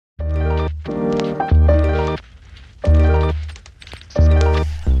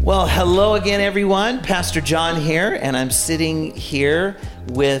Well, hello again, everyone. Pastor John here, and I'm sitting here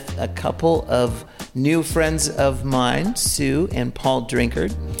with a couple of new friends of mine, Sue and Paul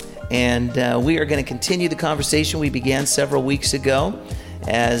Drinkard, and we are going to continue the conversation we began several weeks ago.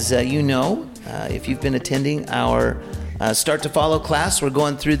 As you know, if you've been attending our Start to Follow class, we're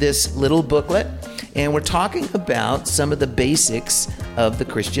going through this little booklet, and we're talking about some of the basics of the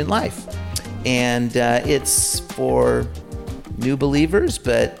Christian life. And it's for new believers,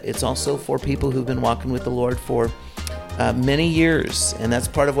 but it's also for people who've been walking with the Lord for many years. And that's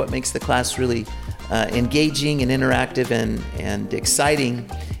part of what makes the class really engaging and interactive and exciting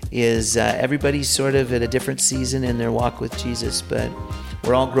is everybody's sort of at a different season in their walk with Jesus, but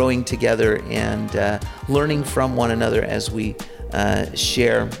we're all growing together and learning from one another as we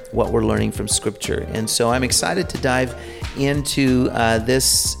share what we're learning from Scripture. And so I'm excited to dive into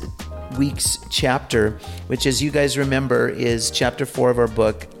this week's chapter, which, as you guys remember, is chapter 4 of our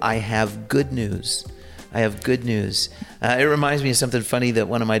book, I Have Good News. I have good news. It reminds me of something funny that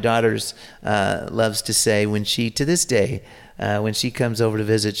one of my daughters loves to say when she, to this day, when she comes over to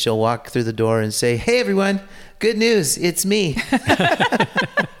visit, she'll walk through the door and say, "Hey, everyone, good news, it's me."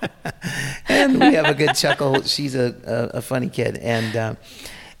 And we have a good chuckle. She's a funny kid. And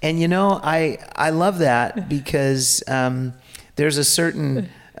you know, I love that because there's a certain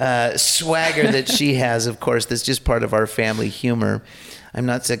swagger that she has, of course, that's just part of our family humor. I'm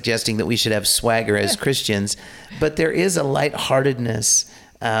not suggesting that we should have swagger as Christians, but there is a lightheartedness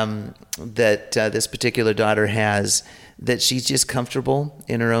that this particular daughter has, that she's just comfortable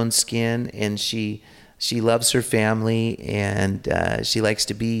in her own skin, and she loves her family, and she likes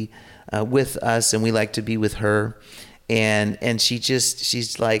to be with us, and we like to be with her. And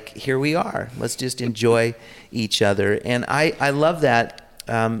she's like, here we are. Let's just enjoy each other. And I love that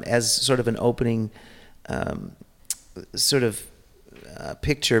as sort of an opening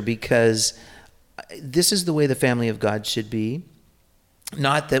picture, because this is the way the family of God should be.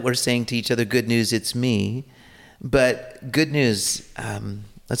 Not that we're saying to each other, good news, it's me, but good news,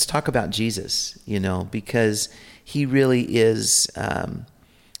 let's talk about Jesus, because he really is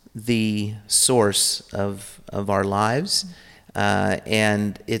the source of our lives.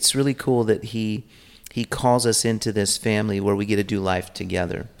 And it's really cool that he calls us into this family where we get to do life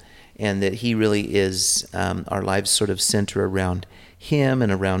together, and that he really is, our lives sort of center around him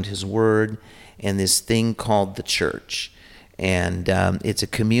and around his word and this thing called the church. And it's a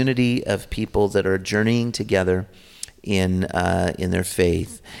community of people that are journeying together in their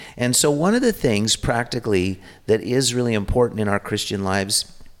faith. And so one of the things practically that is really important in our Christian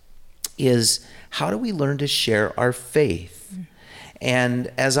lives is, how do we learn to share our faith?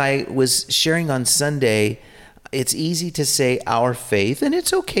 And as I was sharing on Sunday, it's easy to say our faith, and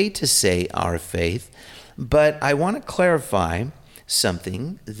it's okay to say our faith, but I want to clarify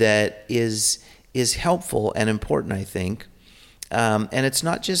something that is helpful and important, I think. And it's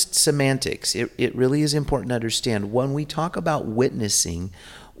not just semantics. It really is important to understand when we talk about witnessing,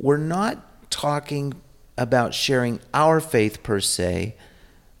 we're not talking about sharing our faith per se,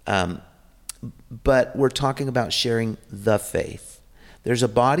 but we're talking about sharing the faith. There's a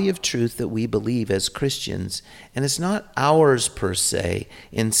body of truth that we believe as Christians, and it's not ours per se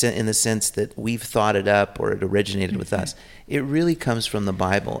in the sense that we've thought it up or it originated with us. It really comes from the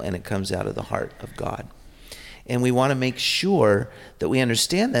Bible, and it comes out of the heart of God. And we want to make sure that we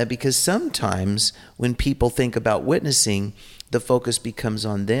understand that, because sometimes when people think about witnessing, the focus becomes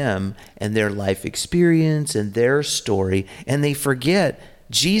on them and their life experience and their story, and they forget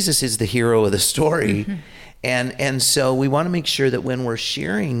Jesus is the hero of the story. And so we want to make sure that when we're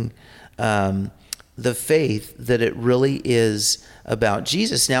sharing the faith, that it really is about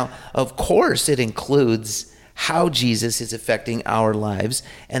Jesus. Now, of course, it includes how Jesus is affecting our lives,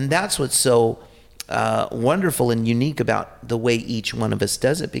 and that's what's so wonderful and unique about the way each one of us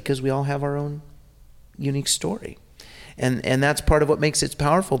does it, because we all have our own unique story. And that's part of what makes it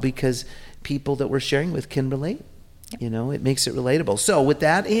powerful, because people that we're sharing with can relate. It makes it relatable. So with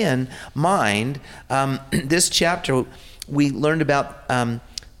that in mind, this chapter, we learned about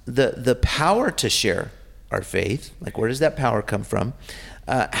the power to share our faith. Like, where does that power come from?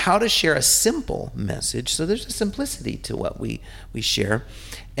 How to share a simple message. So there's a simplicity to what we share.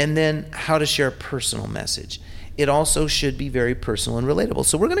 And then how to share a personal message. It also should be very personal and relatable.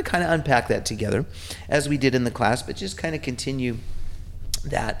 So we're going to kind of unpack that together as we did in the class, but just kind of continue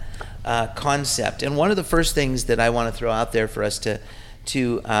that concept. And one of the first things that I want to throw out there for us to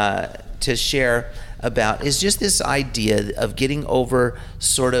share about is just this idea of getting over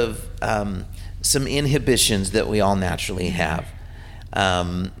sort of some inhibitions that we all naturally have.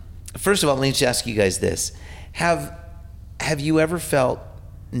 First of all, let me just ask you guys this. Have you ever felt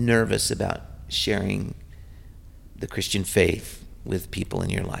nervous about sharing the Christian faith with people in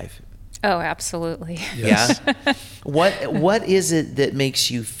your life? Oh, absolutely. Yes. Yeah. What is it that makes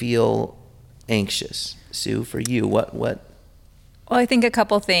you feel anxious, Sue? For you, what? Well, I think a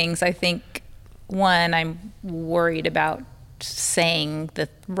couple things. I think one, I'm worried about saying the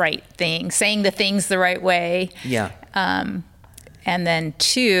right thing, saying the things the right way. Yeah. And then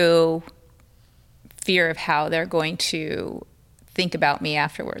two, fear of how they're going to think about me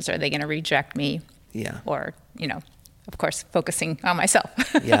afterwards. Are they going to reject me? Yeah. Or, of course, focusing on myself.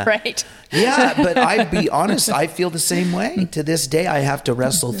 Yeah. Right. Yeah, but I'd be honest, I feel the same way. To this day, I have to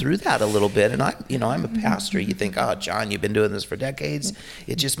wrestle through that a little bit. And I'm a pastor. You think, oh, John, you've been doing this for decades.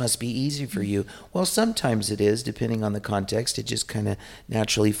 It just must be easy for you. Well, sometimes it is, depending on the context. It just kind of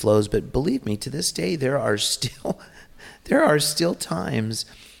naturally flows. But believe me, to this day, there are still times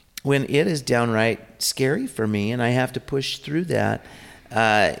when it is downright scary for me, and I have to push through that.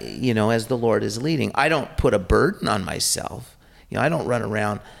 As the Lord is leading. I don't put a burden on myself. I don't run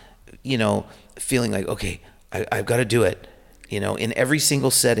around, feeling like, okay, I've got to do it, in every single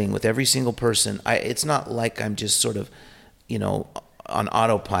setting with every single person. It's not like I'm just sort of, on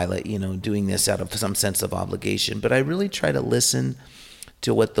autopilot, doing this out of some sense of obligation. But I really try to listen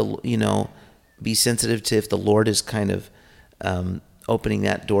to what be sensitive to if the Lord is kind of opening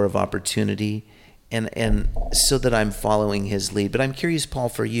that door of opportunity. And so that I'm following his lead. But I'm curious, Paul,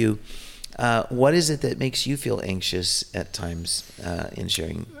 for you, what is it that makes you feel anxious at times in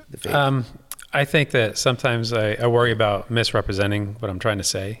sharing the faith? I think that sometimes I worry about misrepresenting what I'm trying to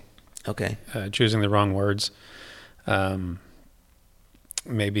say. Okay. Choosing the wrong words.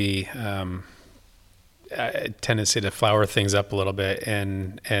 Maybe a tendency to flower things up a little bit,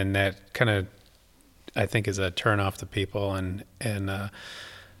 and that kind of, I think, is a turn off to people, and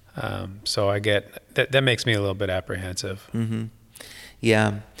so I get that makes me a little bit apprehensive. Mm-hmm.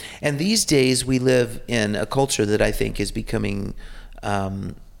 Yeah. And these days we live in a culture that I think is becoming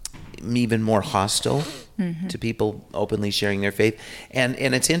even more hostile to people openly sharing their faith. And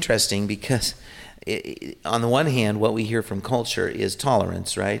it's interesting because on the one hand, what we hear from culture is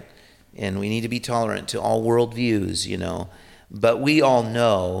tolerance, right? And we need to be tolerant to all worldviews, but we all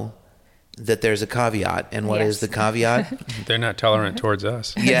know that there's a caveat. And what is the caveat? They're not tolerant towards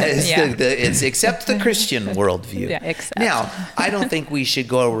us. Yeah, it's except the Christian worldview. Yeah, except. Now, I don't think we should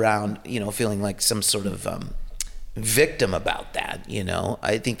go around, feeling like some sort of victim about that.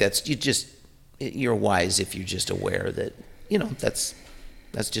 I think you're wise if you're just aware that that's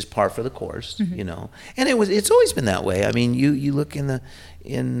just par for the course. And it's always been that way. I mean, you look in the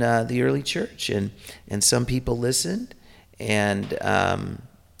early church, and some people listened, and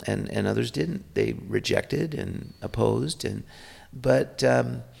others didn't. They rejected and opposed, but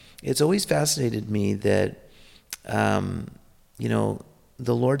it's always fascinated me that the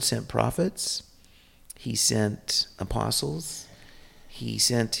Lord sent prophets, he sent apostles, he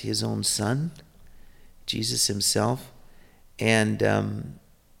sent his own son, Jesus himself, and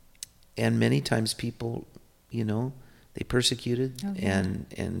many times people, they persecuted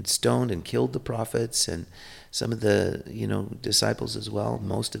and stoned and killed the prophets, and some of the, disciples as well.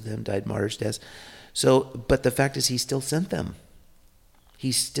 Most of them died martyrs' deaths. So, but the fact is he still sent them.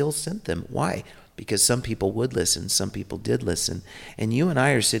 He still sent them. Why? Because some people would listen, some people did listen. And you and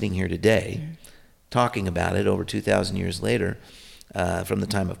I are sitting here today talking about it over 2,000 years later from the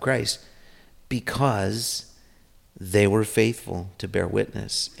time of Christ, because they were faithful to bear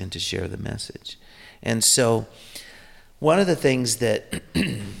witness and to share the message. And so one of the things that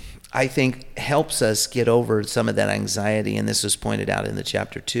I think helps us get over some of that anxiety, and this was pointed out in the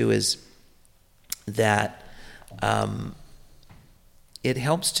chapter 2, is that it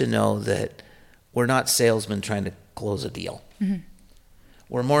helps to know that we're not salesmen trying to close a deal.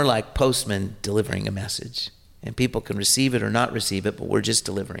 We're more like postmen delivering a message, and people can receive it or not receive it, but we're just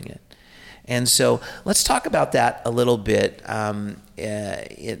delivering it. And so let's talk about that a little bit,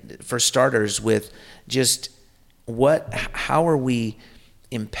 for starters, with just how are we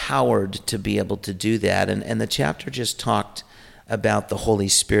empowered to be able to do that? And the chapter just talked about the Holy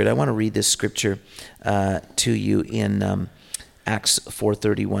Spirit. I want to read this scripture to you in Acts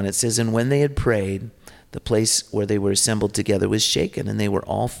 4:31. It says, "And when they had prayed, the place where they were assembled together was shaken, and they were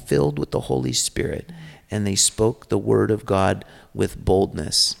all filled with the Holy Spirit, and they spoke the word of God with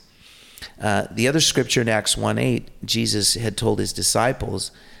boldness." The other scripture in Acts 1:8, Jesus had told his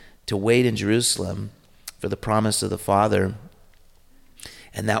disciples to wait in Jerusalem for the promise of the Father,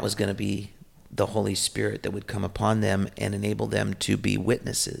 and that was going to be the Holy Spirit that would come upon them and enable them to be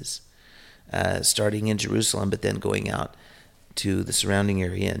witnesses, starting in Jerusalem, but then going out to the surrounding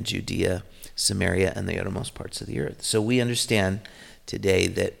area in Judea, Samaria, and the uttermost parts of the earth. So we understand today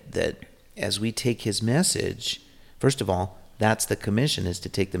that as we take his message, first of all, that's the commission, is to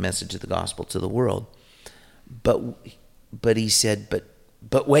take the message of the gospel to the world. But he said,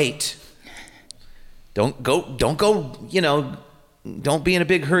 but wait, don't go, don't be in a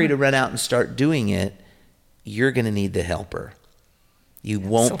big hurry to run out and start doing it. You're going to need the helper. You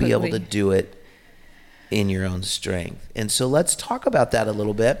won't be able to do it in your own strength. And so let's talk about that a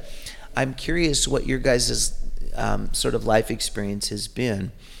little bit. I'm curious what your guys' sort of life experience has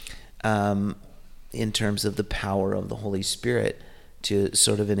been in terms of the power of the Holy Spirit to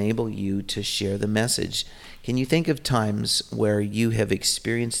sort of enable you to share the message. Can you think of times where you have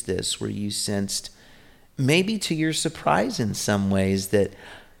experienced this, where you sensed, maybe to your surprise in some ways, that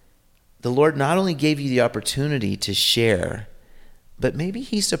the Lord not only gave you the opportunity to share, but maybe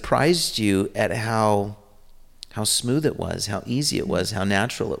he surprised you at how smooth it was, how easy it was, how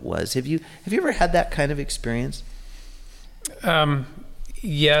natural it was. Have you ever had that kind of experience?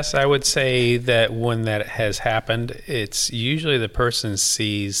 Yes, I would say that when that has happened, it's usually the person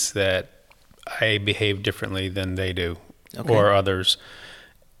sees that I behave differently than they do, or others,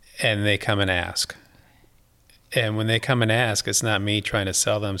 and they come and ask. And when they come and ask, it's not me trying to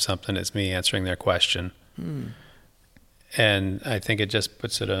sell them something, it's me answering their question. And I think it just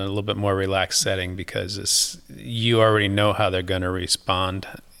puts it in a little bit more relaxed setting, because you already know how they're going to respond,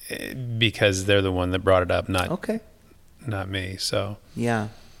 because they're the one that brought it up, not me. So yeah,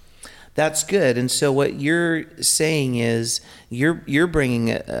 that's good. And so what you're saying is you're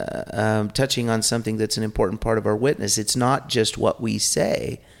bringing touching on something that's an important part of our witness. It's not just what we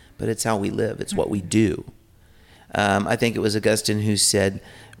say, but it's how we live. It's what we do. I think it was Augustine who said,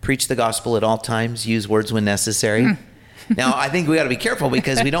 "Preach the gospel at all times. Use words when necessary." Now, I think we got to be careful,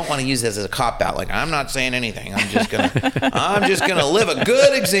 because we don't want to use this as a cop-out. Like, I'm not saying anything. I'm just gonna live a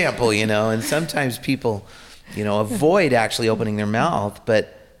good example, And sometimes people, avoid actually opening their mouth.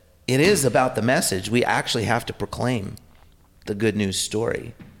 But it is about the message. We actually have to proclaim the good news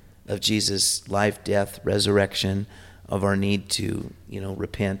story of Jesus' life, death, resurrection, of our need to,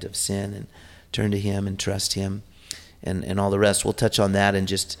 repent of sin and turn to him and trust him, and all the rest. We'll touch on that in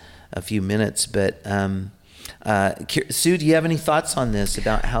just a few minutes. But Sue, do you have any thoughts on this,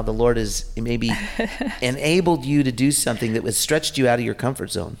 about how the Lord has maybe enabled you to do something that was stretched you out of your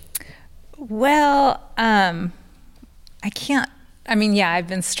comfort zone? Well, I've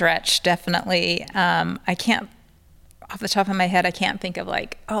been stretched, definitely. I can't, off the top of my head, I can't think of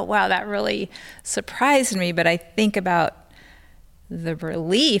like, oh, wow, that really surprised me. But I think about the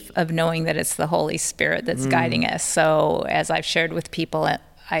relief of knowing that it's the Holy Spirit that's guiding us. So as I've shared with people,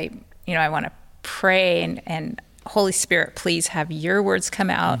 I want to pray and Holy Spirit, please have your words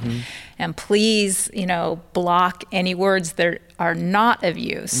come out, and please, block any words that are not of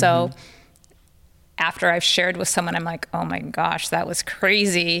you. So after I've shared with someone, I'm like, oh my gosh, that was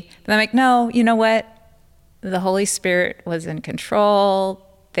crazy. But I'm like, no, you know what? The Holy Spirit was in control.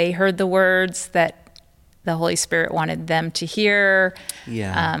 They heard the words that the Holy Spirit wanted them to hear.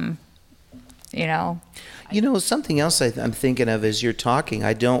 Yeah. Something else I'm thinking of as you're talking,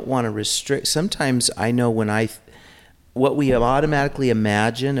 I don't want to restrict. Sometimes I know what we automatically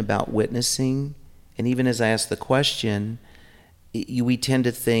imagine about witnessing, and even as I ask the question, we tend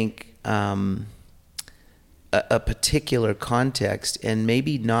to think a particular context, and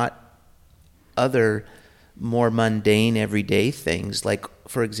maybe not other more mundane everyday things, like,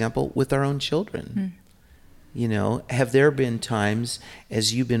 for example, with our own children. Have there been times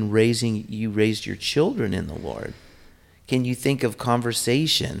as you raised your children in the Lord? Can you think of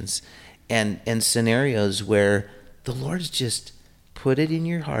conversations and scenarios where the Lord's just put it in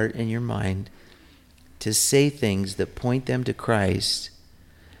your heart and your mind to say things that point them to Christ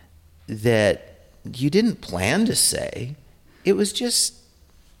that you didn't plan to say? It was just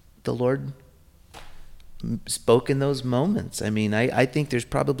the Lord spoke in those moments. I think there's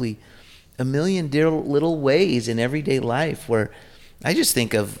probably a million little ways in everyday life where I just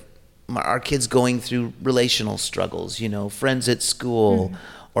think of our kids going through relational struggles, friends at school,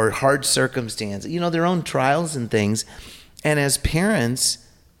 or hard circumstances, their own trials and things. And as parents,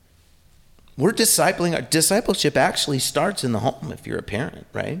 we're discipling. Our discipleship actually starts in the home if you're a parent,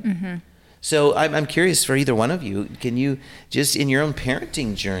 right? So I'm curious for either one of you, can you just, in your own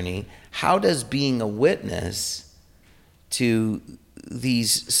parenting journey, how does being a witness to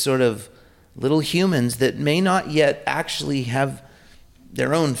these sort of little humans that may not yet actually have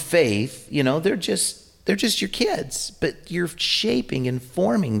their own faith, they're just your kids, but you're shaping and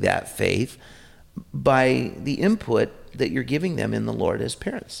forming that faith by the input that you're giving them in the Lord as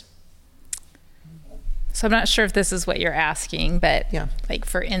parents? So I'm not sure if this is what you're asking, but Yeah. like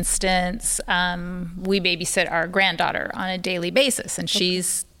for instance, we babysit our granddaughter on a daily basis, and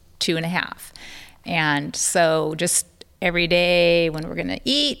she's 2.5. And so just every day when we're going to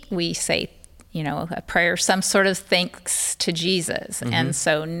eat, we say, a prayer, some sort of thanks to Jesus. And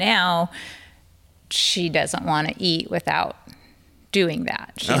so now she doesn't want to eat without doing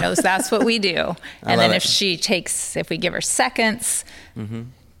that. She knows that's what we do. And then if we give her seconds,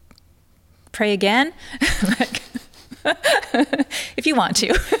 pray again, if you want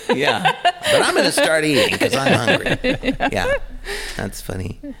to. Yeah, but I'm going to start eating because I'm hungry. Yeah, that's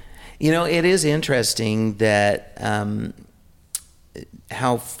funny. It is interesting that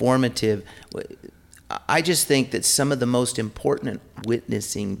how formative. I just think that some of the most important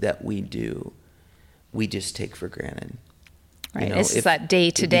witnessing that we do, we just take for granted. Right, it's that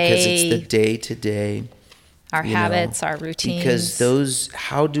day-to-day. Because it's the day-to-day. Our habits, our routines. Because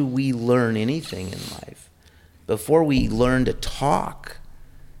how do we learn anything in life? Before we learn to talk,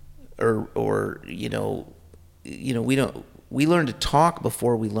 we learn to talk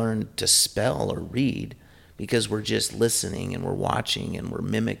before we learn to spell or read, because we're just listening and we're watching and we're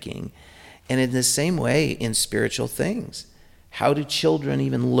mimicking. And in the same way in spiritual things, how do children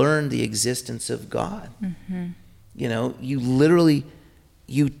even learn the existence of God?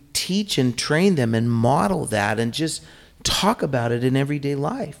 You teach and train them and model that and just talk about it in everyday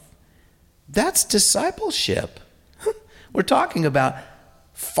life. That's discipleship. We're talking about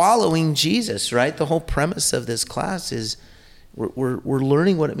following Jesus, right? The whole premise of this class is we're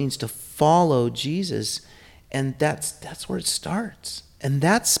learning what it means to follow Jesus, and that's where it starts. And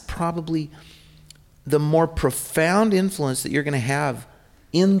that's probably the more profound influence that you're going to have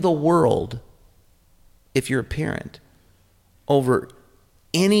in the world, if you're a parent, over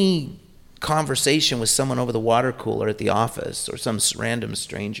any conversation with someone over the water cooler at the office or some random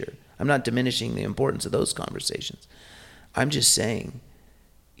stranger. I'm not diminishing the importance of those conversations. I'm just saying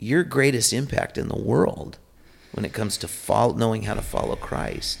your greatest impact in the world when it comes to knowing how to follow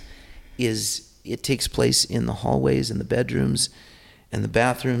Christ it takes place in the hallways and the bedrooms and the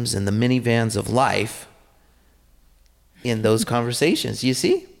bathrooms and the minivans of life, in those conversations, you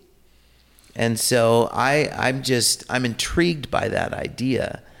see? And so I'm intrigued by that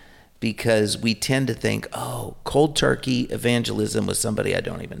idea, because we tend to think, cold turkey evangelism with somebody I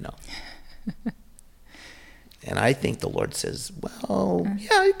don't even know. And I think the Lord says, well,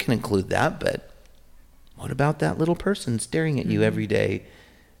 yeah, you can include that, but what about that little person staring at you every day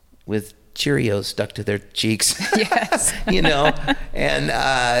with Cheerios stuck to their cheeks? Yes. And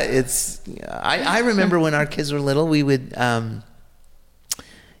I remember when our kids were little, we would,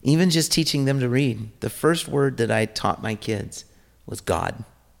 even just teaching them to read, the first word that I taught my kids was God.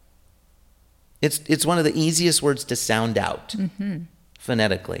 It's one of the easiest words to sound out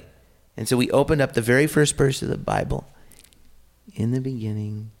phonetically. And so we opened up the very first verse of the Bible. In the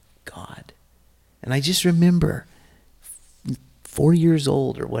beginning, God. And I just remember 4 years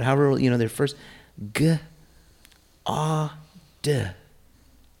old or whatever, their first G-A-D.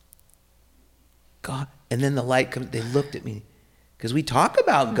 God. And then the light comes, they looked at me. Because we talk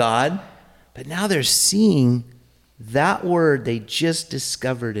about God, but now they're seeing that word. They just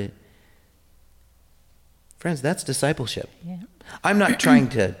discovered it. Friends, that's discipleship. Yeah. I'm not trying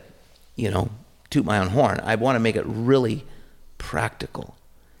to, toot my own horn. I want to make it really practical.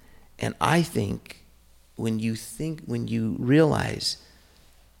 And I think when you realize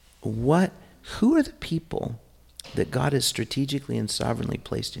who are the people that God has strategically and sovereignly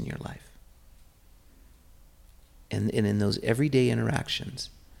placed in your life, and in those everyday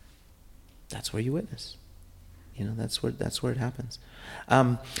interactions, that's where you witness. That's where it happens.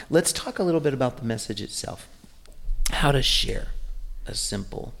 Let's talk a little bit about the message itself. How to share a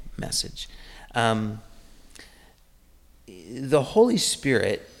simple message. The Holy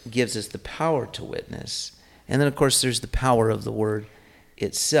Spirit gives us the power to witness. And then, of course, there's the power of the word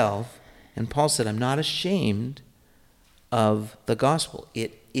itself. And Paul said, I'm not ashamed of the gospel.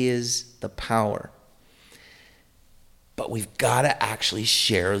 It is the power. But we've got to actually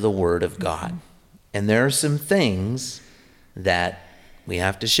share the word of God. And there are some things that we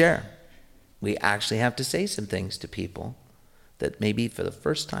have to share. We actually have to say some things to people that maybe for the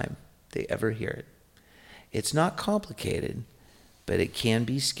first time they ever hear it. It's not complicated, but it can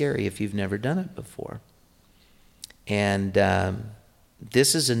be scary if you've never done it before. And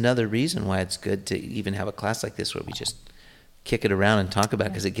this is another reason why it's good to even have a class like this where we just kick it around and talk about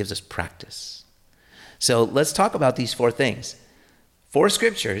it, because it gives us practice. So let's talk about these 4 things. 4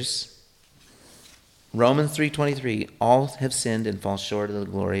 scriptures. Romans 3:23, all have sinned and fall short of the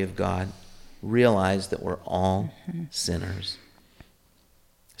glory of God. Realize that we're all sinners.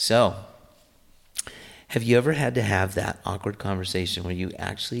 So, Have you ever had to have that awkward conversation where you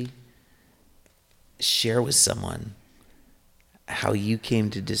actually share with someone how you came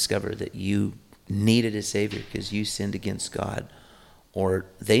to discover that you needed a Savior because you sinned against God, or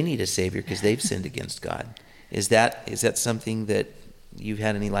they need a Savior because they've sinned against God? Is that something that you've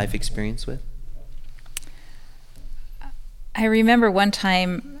had any life experience with? I remember one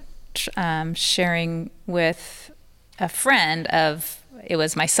time sharing with a friend it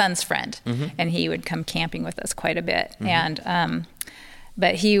was my son's friend, and he would come camping with us quite a bit. And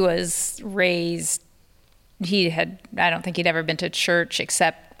but he was raised, I don't think he'd ever been to church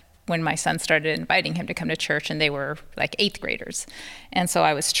except when my son started inviting him to come to church, and they were like 8th graders. And so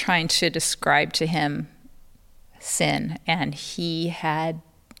I was trying to describe to him sin, and he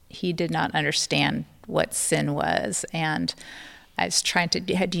did not understand what sin was. And I was trying to,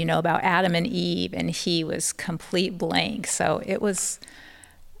 do you know about Adam and Eve? And he was complete blank. So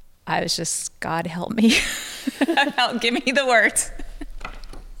I was just, God help me. Give me the words.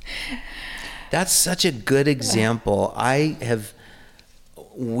 That's such a good example.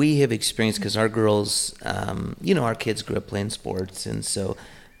 We have experienced, because our girls, our kids grew up playing sports, and so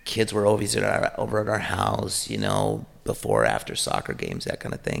kids were always over at our house, before or after soccer games, that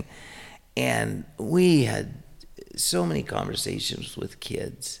kind of thing. And we had so many conversations with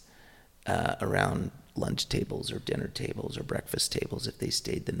kids around lunch tables or dinner tables or breakfast tables if they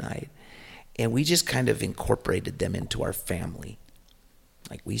stayed the night. And we just kind of incorporated them into our family.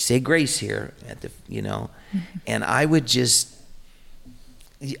 Like, we say grace here at the, and I would just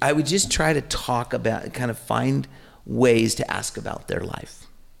try to talk about, kind of find ways to ask about their life.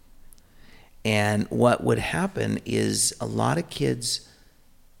 And what would happen is a lot of kids,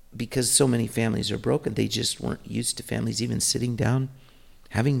 because so many families are broken, they just weren't used to families even sitting down,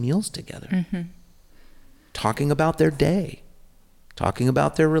 having meals together, talking about their day, talking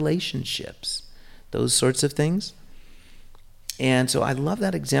about their relationships, those sorts of things. And so I love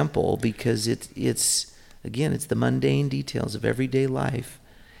that example because it's the mundane details of everyday life.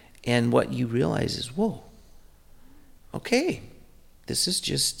 And what you realize is, whoa, okay, this is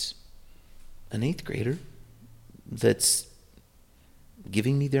just an 8th grader that's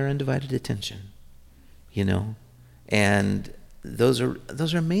giving me their undivided attention, and those are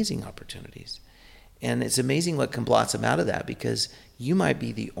amazing opportunities. And it's amazing what can blossom out of that, because you might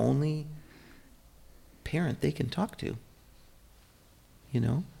be the only parent they can talk to,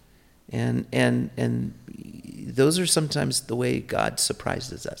 and those are sometimes the way God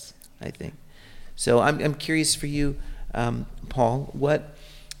surprises us, I think. So I'm curious for you, Paul, what's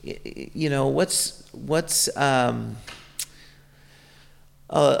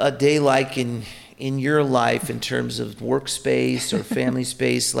a day like in your life in terms of workspace or family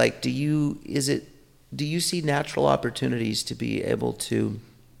space? Like, do you see natural opportunities to be able to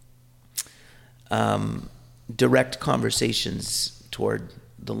direct conversations toward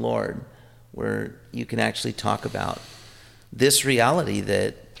the Lord, where you can actually talk about this reality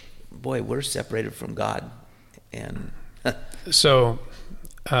that, boy, we're separated from God? And so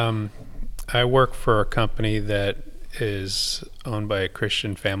I work for a company that is owned by a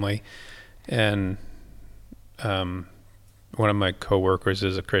Christian family, and one of my coworkers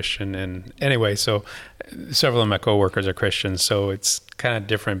is a Christian. And anyway, so several of my coworkers are Christians, so it's kind of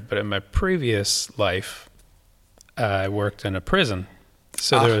different. But in my previous life, I worked in a prison,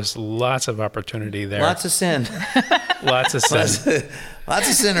 so there was lots of opportunity there. Lots of sin. Lots of sin. Lots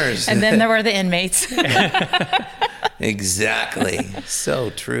of sinners. And then there were the inmates. Exactly. So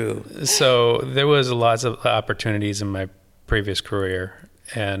true. So there was lots of opportunities in my previous career,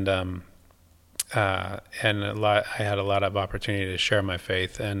 and I had a lot of opportunity to share my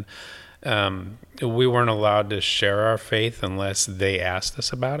faith, and we weren't allowed to share our faith unless they asked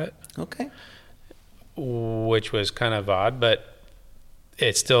us about it. Okay. Which was kind of odd, but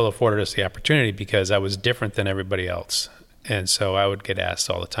it still afforded us the opportunity because I was different than everybody else. And so I would get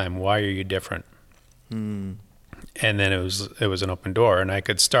asked all the time, why are you different? And then it was an open door, and I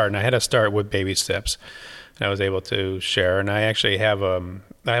could start, and I had to start with baby steps, and I was able to share. And I actually have a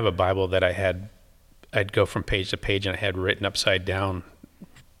Bible that I'd go from page to page, and I had written upside down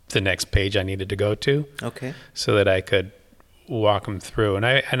the next page I needed to go to. Okay. So that I could walk them through. And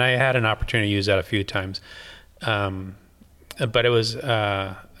I had an opportunity to use that a few times. But it was,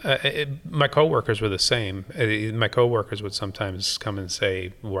 my coworkers were the same. My coworkers would sometimes come and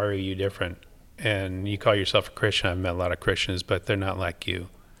say, why are you different? And you call yourself a Christian. I've met a lot of Christians, but they're not like you.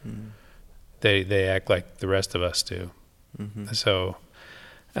 They act like the rest of us do. So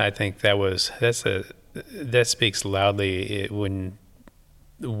I think that speaks loudly when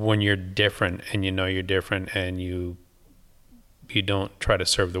you're different, and you know you're different, and you don't try to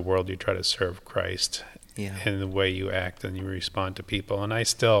serve the world, you try to serve Christ. in the way you act and you respond to people. And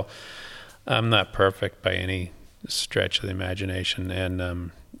I'm not perfect by any stretch of the imagination,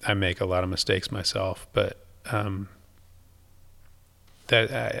 and I make a lot of mistakes myself, but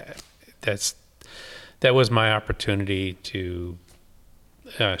that was my opportunity to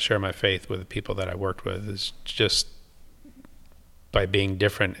share my faith with the people that I worked with, is just by being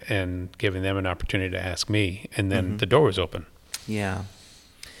different and giving them an opportunity to ask me, and then the door was open. Yeah.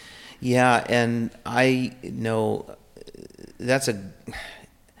 Yeah, and I know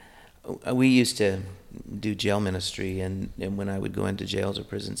we used to do jail ministry, and when I would go into jails or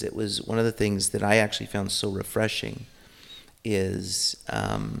prisons, it was one of the things that I actually found so refreshing is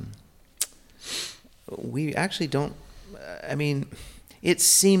we actually don't, it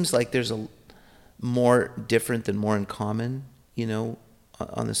seems like there's a more different than more in common,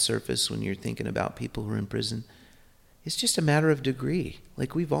 on the surface when you're thinking about people who are in prison. It's just a matter of degree.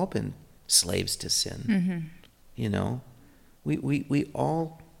 Like, we've all been slaves to sin, We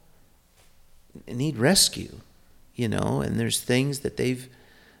all need rescue, and there's things that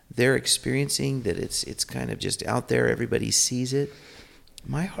they're experiencing that it's kind of just out there. Everybody sees it.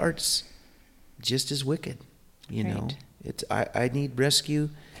 My heart's just as wicked, Right. I need rescue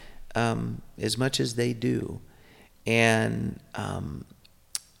as much as they do. And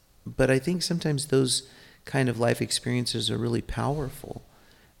but I think sometimes those kind of life experiences are really powerful,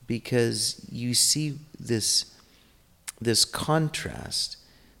 because you see this contrast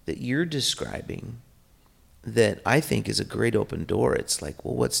that you're describing that I think is a great open door. It's like,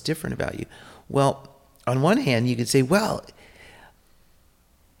 well, what's different about you? Well, on one hand, you could say, well,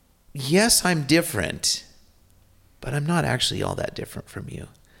 yes, I'm different, but I'm not actually all that different from you.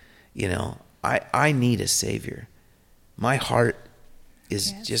 I need a Savior. My heart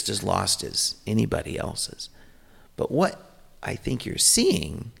is just as lost as anybody else's. But what I think you're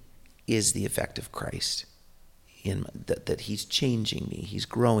seeing is the effect of Christ in that He's changing me, He's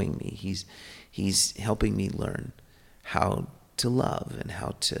growing me, He's helping me learn how to love and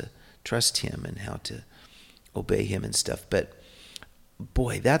how to trust Him and how to obey Him and stuff. But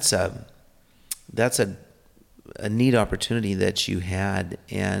boy, that's a neat opportunity that you had,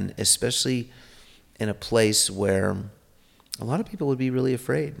 and especially in a place where a lot of people would be really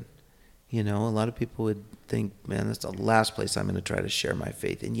afraid. A lot of people would think, man, that's the last place I'm going to try to share my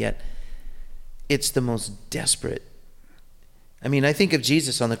faith. And yet, it's the most desperate. I think of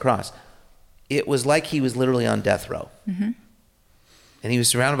Jesus on the cross. It was like He was literally on death row. Mm-hmm. And He was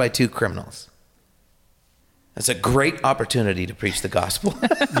surrounded by two criminals. That's a great opportunity to preach the gospel.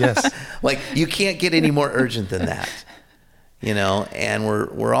 Yes. Like, you can't get any more urgent than that. And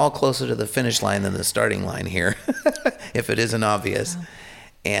we're all closer to the finish line than the starting line here, if it isn't obvious. Wow.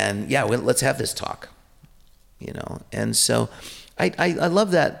 And let's have this talk, And so I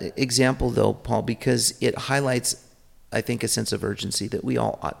love that example, though, Paul, because it highlights, I think, a sense of urgency that we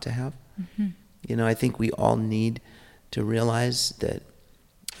all ought to have. Mm-hmm. I think we all need to realize that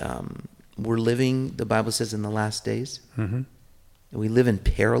we're living, the Bible says, in the last days. Mm-hmm. We live in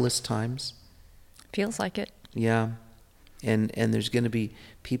perilous times. Feels like it. Yeah. And there's going to be,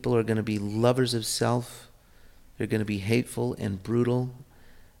 people are going to be lovers of self. They're going to be hateful and brutal.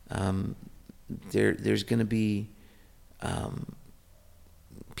 There's going to be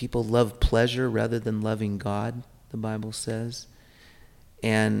people love pleasure rather than loving God, the Bible says.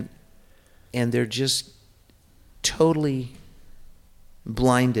 And they're just totally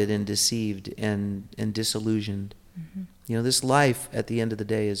blinded and deceived and disillusioned. Mm-hmm. This life at the end of the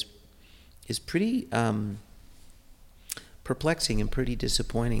day is pretty perplexing and pretty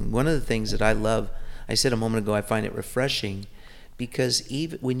disappointing. One of the things that I love, I said a moment ago, I find it refreshing, because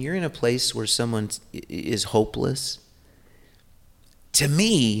even when you're in a place where someone is hopeless, to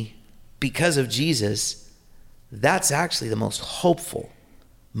me, because of Jesus, that's actually the most hopeful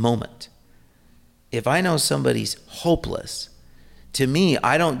moment. If I know somebody's hopeless, to me,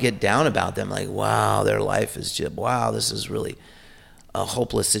 I don't get down about them like, wow, their life is just, wow, this is really a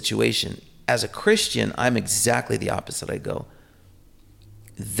hopeless situation. As a Christian, I'm exactly the opposite. I go,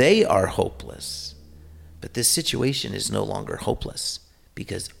 they are hopeless, but this situation is no longer hopeless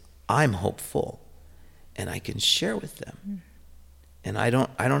because I'm hopeful and I can share with them. And I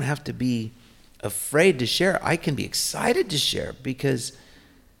don't have to be afraid to share. I can be excited to share, because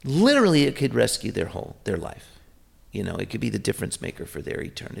literally it could rescue their life. It could be the difference maker for their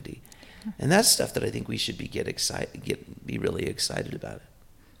eternity. And that's stuff that I think we should be really excited about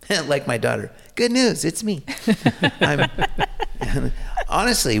it. Like my daughter, good news, it's me.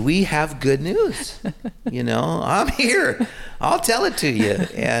 Honestly, we have good news. I'm here. I'll tell it to you.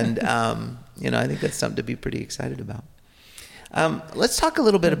 And, I think that's something to be pretty excited about. Let's talk a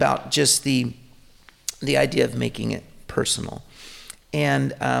little bit about just the the idea of making it personal.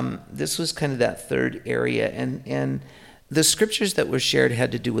 And this was kind of that third area. And the scriptures that were shared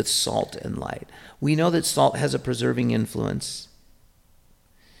had to do with salt and light. We know that salt has a preserving influence,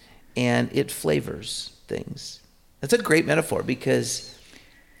 and it flavors things. That's a great metaphor, because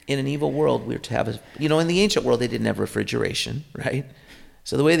in an evil world, we're to have in the ancient world, they didn't have refrigeration, right?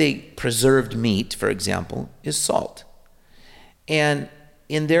 So the way they preserved meat, for example, is salt. And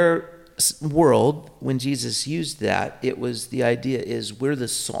in their world, when Jesus used that, it was, the idea is we're the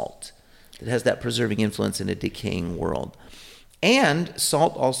salt that has that preserving influence in a decaying world. And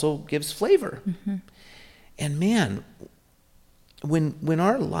salt also gives flavor. Mm-hmm. And man, when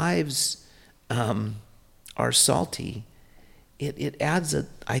our lives are salty, it adds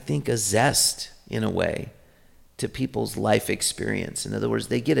I think a zest in a way to people's life experience. In other words,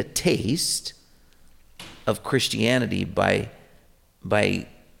 they get a taste of Christianity by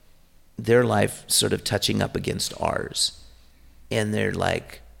their life sort of touching up against ours. And they're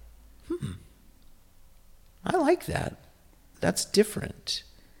like, I like that. That's different.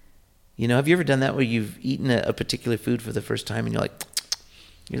 Have you ever done that where you've eaten a particular food for the first time and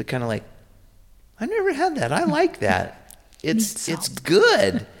you're kind of like, I never had that. I like that. It's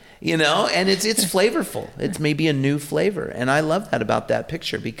good, and it's flavorful. It's maybe a new flavor. And I love that about that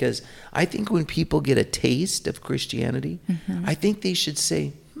picture, because I think when people get a taste of Christianity, mm-hmm. I think they should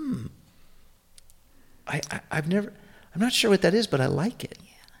say, I'm not sure what that is, but I like it,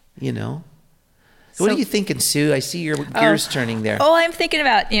 So what are you thinking, Sue? I see your gears turning there. Oh, I'm thinking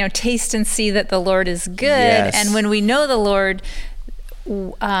about, taste and see that the Lord is good. Yes. And when we know the Lord,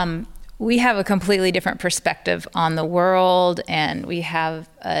 we have a completely different perspective on the world, and we have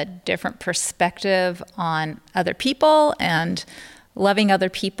a different perspective on other people and loving other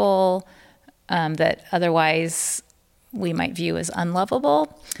people that otherwise we might view as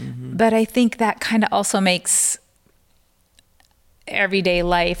unlovable. Mm-hmm. But I think that kind of also makes everyday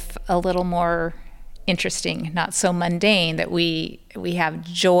life a little more interesting, not so mundane, that we have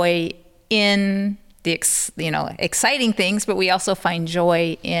joy in the exciting things, but we also find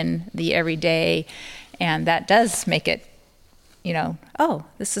joy in the everyday, and that does make it,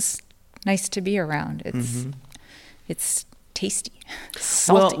 this is nice to be around. It's tasty,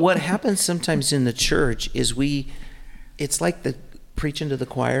 salty. Well, what happens sometimes in the church is it's like the preaching to the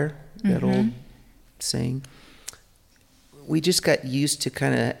choir, that mm-hmm. old saying. We just got used to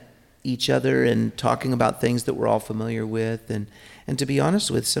kind of each other and talking about things that we're all familiar with, and to be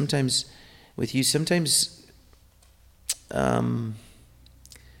honest sometimes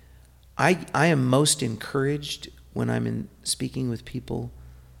I am most encouraged when I'm speaking with people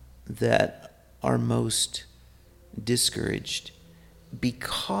that are most discouraged,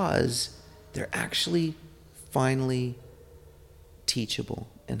 because they're actually finally teachable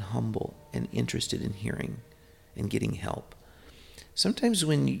and humble and interested in hearing and getting help. Sometimes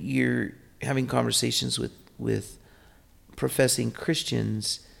when you're having conversations with professing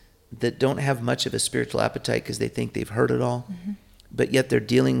Christians that don't have much of a spiritual appetite because they think they've heard it all, mm-hmm. but yet they're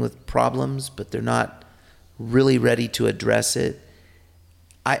dealing with problems, but they're not really ready to address it,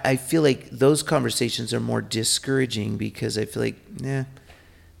 I feel like those conversations are more discouraging, because I feel like, they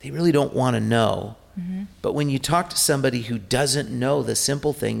really don't want to know. Mm-hmm. But when you talk to somebody who doesn't know the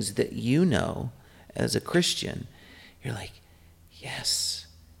simple things that you know as a Christian, you're like, yes,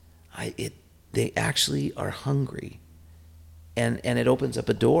 they actually are hungry. And it opens up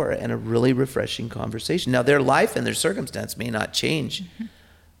a door and a really refreshing conversation. Now, their life and their circumstance may not change,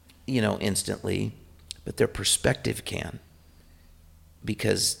 mm-hmm. Instantly, but their perspective can,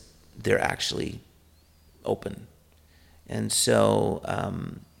 because they're actually open. And so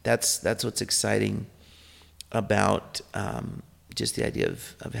that's what's exciting about just the idea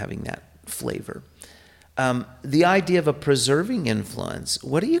of having that flavor. The idea of a preserving influence.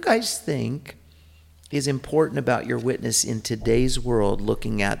 What do you guys think is important about your witness in today's world,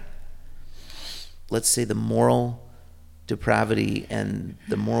 looking at, let's say, the moral depravity and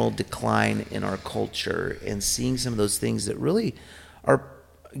the moral decline in our culture, and seeing some of those things that really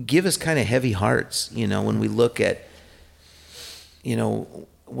give us kind of heavy hearts, when we look at,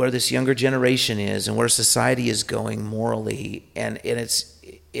 where this younger generation is and where society is going morally, and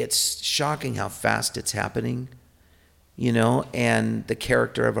it's shocking how fast it's happening, and the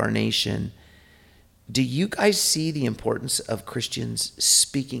character of our nation. Do you guys see the importance of Christians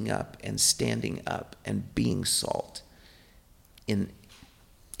speaking up and standing up and being salt in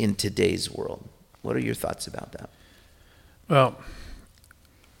today's world? What are your thoughts about that? Well,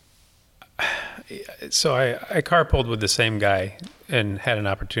 so I carpooled with the same guy and had an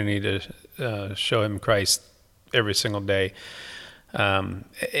opportunity to show him Christ every single day.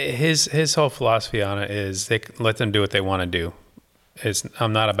 His whole philosophy on it is let them do what they want to do.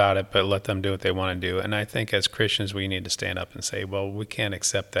 I'm not about it, but let them do what they want to do. And I think as Christians, we need to stand up and say, well, we can't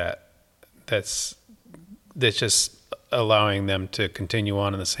accept that. That's just allowing them to continue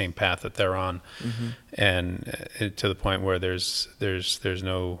on in the same path that they're on, and to the point where there's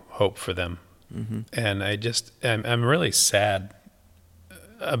no hope for them. And I'm really sad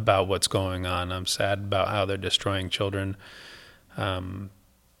about what's going on. I'm sad about how they're destroying children, and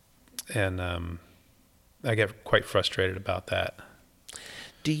I get quite frustrated about that.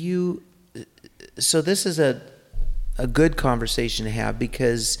 So this is a good conversation to have,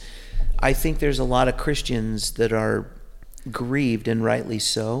 because I think there's a lot of Christians that are grieved, and rightly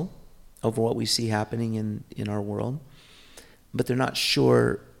so, over what we see happening in our world, but they're not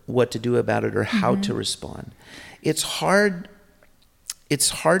sure what to do about it or how to respond. It's hard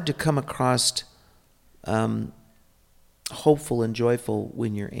to come across hopeful and joyful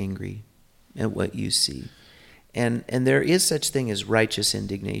when you're angry at what you see. And there is such thing as righteous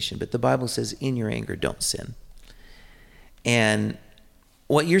indignation, but the Bible says, in your anger, don't sin. And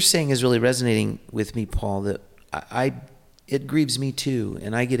what you're saying is really resonating with me, Paul, that it grieves me too,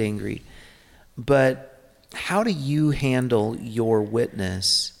 and I get angry. But how do you handle your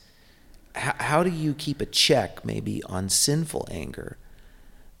witness? How do you keep a check maybe on sinful anger?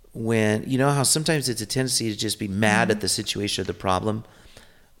 When, you know how sometimes it's a tendency to just be mad at the situation or the problem,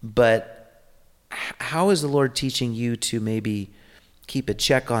 but how is the Lord teaching you to maybe keep a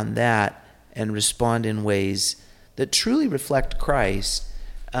check on that and respond in ways that truly reflect Christ?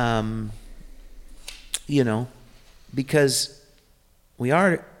 Because we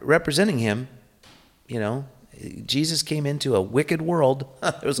are representing him. Jesus came into a wicked world.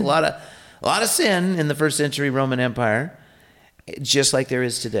 There was a lot of sin in the first century Roman Empire, just like there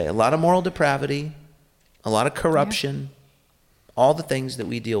is today. A lot of moral depravity, a lot of corruption, all the things that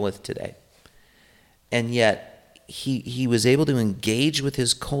we deal with today. And yet he was able to engage with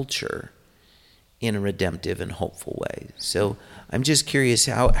his culture in a redemptive and hopeful way. So I'm just curious,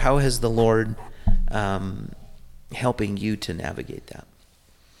 how has the Lord helping you to navigate that?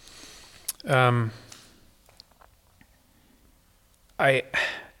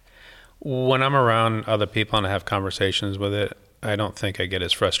 When I'm around other people and I have conversations with it, I don't think I get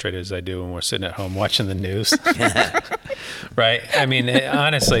as frustrated as I do when we're sitting at home watching the news. Right? I mean,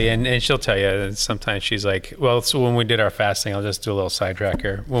 honestly, and she'll tell you, sometimes she's like, well, so when we did our fasting, I'll just do a little sidetrack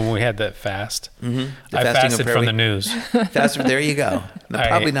here. When we had that fast, I fasted from the news. There you go.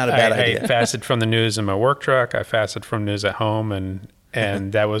 Probably not a bad idea. I fasted from the news in my work truck. I fasted from news at home,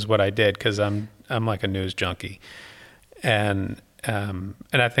 and that was what I did, because I'm like a news junkie. And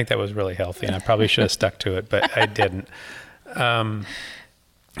I think that was really healthy, and I probably should have stuck to it, but I didn't.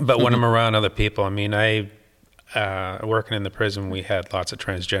 But when I'm around other people, I mean, working in the prison, we had lots of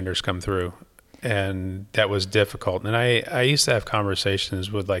transgenders come through, and that was difficult. And I used to have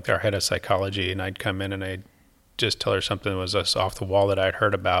conversations with like our head of psychology, and I'd come in and I'd just tell her something that was off the wall that I'd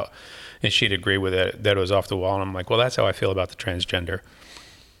heard about, and she'd agree with it, that it was off the wall. And I'm like, well, that's how I feel about the transgender.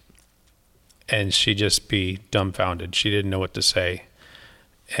 And she'd just be dumbfounded. She didn't know what to say.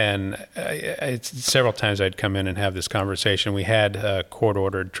 And several times I'd come in and have this conversation. We had a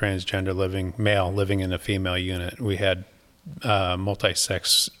court-ordered transgender male living in a female unit. We had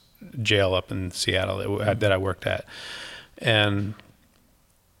multi-sex jail up in Seattle that I worked at. And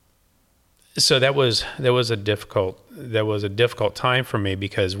so that was a difficult time for me,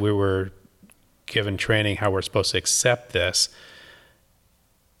 because we were given training how we're supposed to accept this.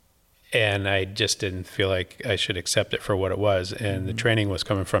 And I just didn't feel like I should accept it for what it was. And the training was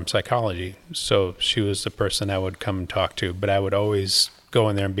coming from psychology. So she was the person I would come and talk to, but I would always go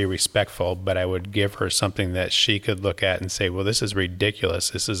in there and be respectful, but I would give her something that she could look at and say, well, this is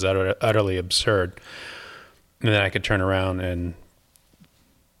ridiculous. This is utterly absurd. And then I could turn around and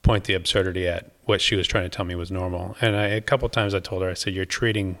point the absurdity at what she was trying to tell me was normal. And a couple of times I told her, I said, you're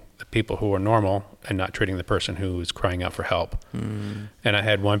treating the people who are normal and not treating the person who is crying out for help. And I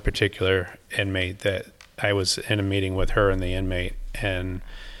had one particular inmate that I was in a meeting with her and the inmate, and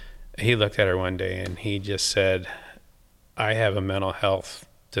he looked at her one day and he just said, I have a mental health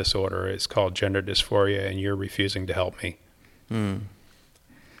disorder. It's called gender dysphoria, and you're refusing to help me.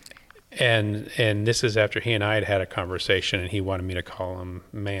 And this is after he and I had a conversation, and he wanted me to call him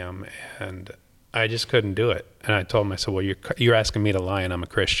ma'am, and I just couldn't do it. And I told him, I said, well, you're asking me to lie, and I'm a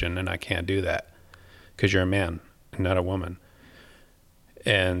Christian, and I can't do that because you're a man and not a woman.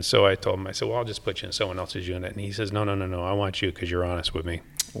 And so I told him, I said, well, I'll just put you in someone else's unit. And he says, no, I want you because you're honest with me.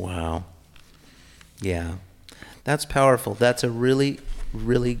 Wow. Yeah. That's powerful. That's a really,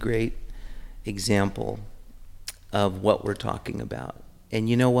 really great example of what we're talking about. And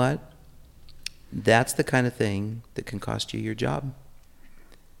you know what? That's the kind of thing that can cost you your job.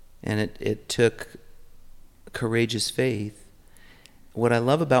 And it took courageous faith. What I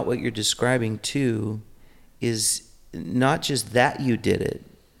love about what you're describing too is not just that you did it,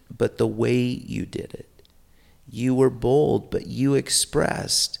 but the way you did it. You were bold, but you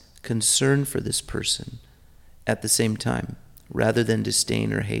expressed concern for this person at the same time, rather than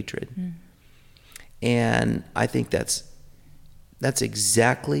disdain or hatred. Mm. And I think that's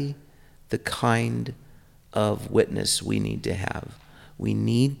exactly the kind of witness we need to have. We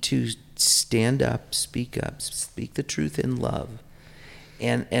need to stand up, speak the truth in love,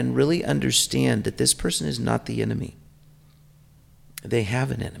 and really understand that this person is not the enemy. They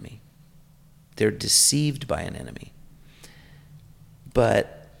have an enemy. They're deceived by an enemy.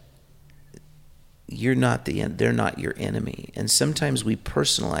 But they're not your enemy. And sometimes we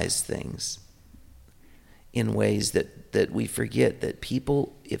personalize things in ways that we forget that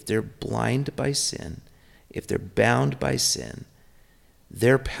people, if they're blind by sin, if they're bound by sin,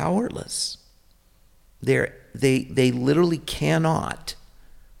 they're powerless. They literally cannot,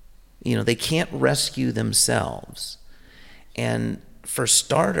 they can't rescue themselves. And for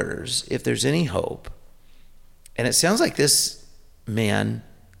starters, if there's any hope, and it sounds like this man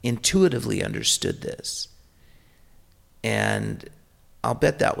intuitively understood this, and I'll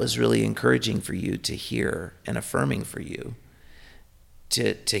bet that was really encouraging for you to hear and affirming for you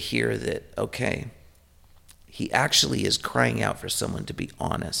to hear that, okay, he actually is crying out for someone to be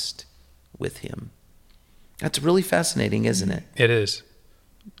honest with him. That's really fascinating, isn't it? It is.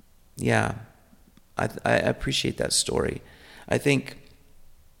 Yeah. I appreciate that story. I think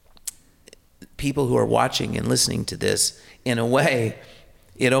people who are watching and listening to this, in a way,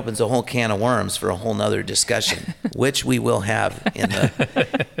 it opens a whole can of worms for a whole nother discussion, which we will have in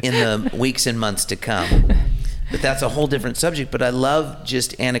the weeks and months to come. But that's a whole different subject. But I love,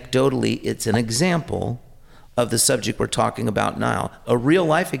 just anecdotally, it's an example of the subject we're talking about now, a real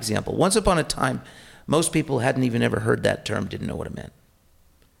life example. Once upon a time, most people hadn't even ever heard that term, didn't know what it meant.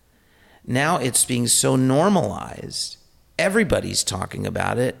 Now it's being so normalized. Everybody's talking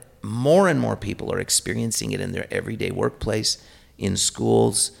about it. More and more people are experiencing it in their everyday workplace, in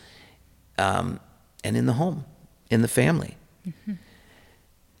schools, and in the home, in the family. Mm-hmm.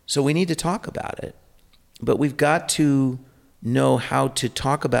 So we need to talk about it. But we've got to know how to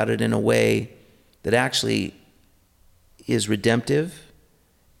talk about it in a way that actually is redemptive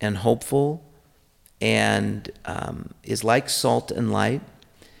and hopeful and is like salt and light,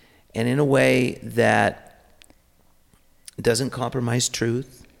 and in a way that doesn't compromise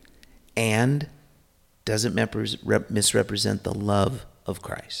truth and doesn't misrepresent the love of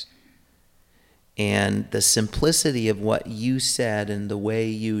Christ. And the simplicity of what you said and the way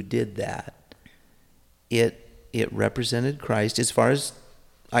you did that, it represented Christ as far as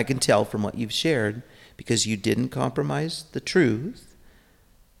I can tell from what you've shared, because you didn't compromise the truth,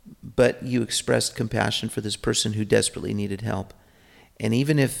 but you expressed compassion for this person who desperately needed help. And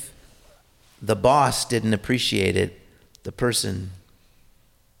even if the boss didn't appreciate it, the person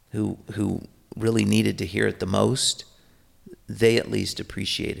who really needed to hear it the most, they at least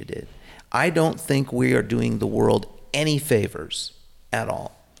appreciated it. I don't think we are doing the world any favors at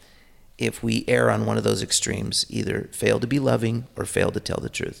all if we err on one of those extremes, either fail to be loving or fail to tell the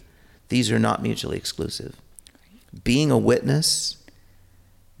truth. These are not mutually exclusive. Being a witness,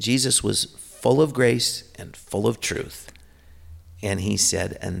 Jesus was full of grace and full of truth. And he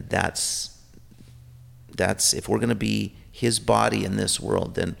said, and that's if we're going to be his body in this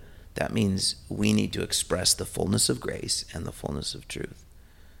world, then that means we need to express the fullness of grace and the fullness of truth.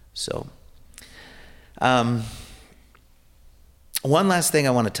 So, one last thing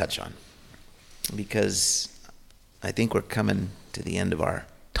I want to touch on, because I think we're coming to the end of our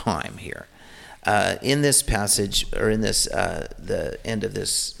time here. In this passage, or in this the end of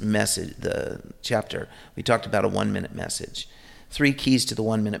this message, the chapter, we talked about a 1-minute message. 3 keys to the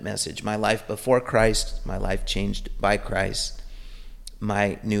 1-minute message: my life before Christ, my life changed by Christ,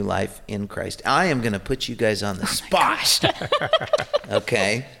 my new life in Christ. I am going to put you guys on the spot.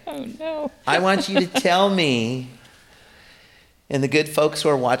 Okay? Oh, no. I want you to tell me, and the good folks who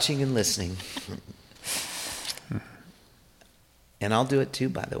are watching and listening, and I'll do it too,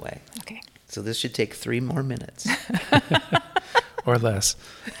 by the way. Okay. So this should take 3 more minutes. Or less.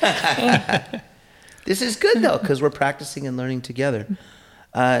 This is good, though, because we're practicing and learning together.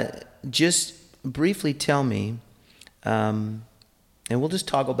 Just briefly tell me, and we'll just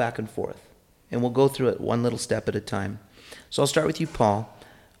toggle back and forth, and we'll go through it one little step at a time. So I'll start with you, Paul.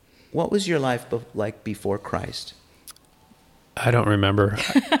 What was your life like before Christ? I don't remember.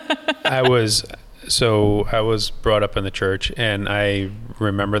 I was So I was brought up in the church, and I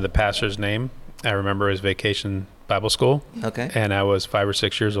remember the pastor's name. I remember his Vacation Bible School. Okay. And I was 5 or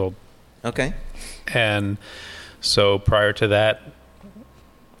 6 years old. Okay. And so prior to that,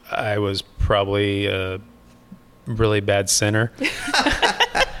 I was probably a really bad sinner.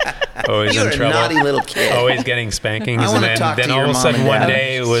 Always You're in trouble. a naughty little kid. Always getting spankings. I wanna And talk to then your all of a mom sudden and one dad.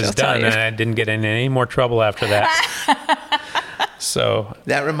 day it was She'll tell done, you. and I didn't get in any more trouble after that. So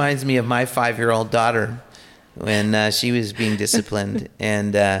That reminds me of my 5-year-old daughter when she was being disciplined,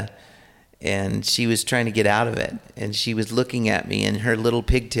 and she was trying to get out of it, and she was looking at me, and her little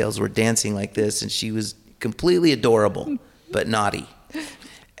pigtails were dancing like this, and she was completely adorable but naughty.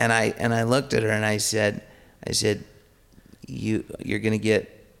 And I looked at her and I said, you're gonna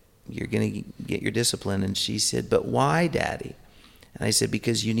get your discipline. And she said, but why, Daddy? And I said,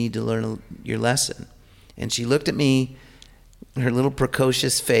 because you need to learn your lesson. And she looked at me, her little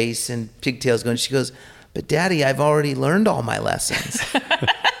precocious face and pigtails going, she goes, but Daddy, I've already learned all my lessons.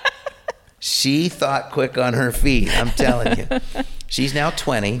 She thought quick on her feet, I'm telling you. She's now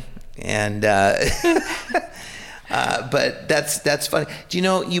 20, and but that's funny. Do you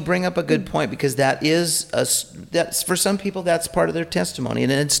know, you bring up a good point, because that's for some people, that's part of their testimony,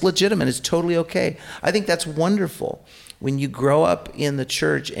 and it's legitimate. It's totally okay. I think that's wonderful when you grow up in the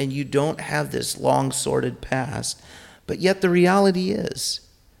church and you don't have this long sordid past, but yet the reality is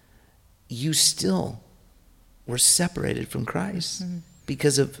you still were separated from Christ. Mm-hmm.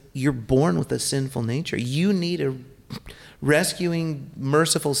 Because you're born with a sinful nature. You need a rescuing,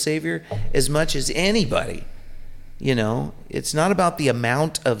 merciful Savior as much as anybody. You know, it's not about the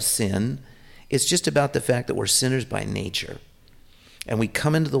amount of sin. It's just about the fact that we're sinners by nature, and we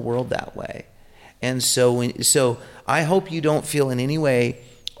come into the world that way. And so I hope you don't feel in any way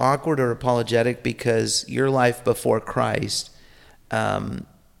awkward or apologetic because your life before Christ,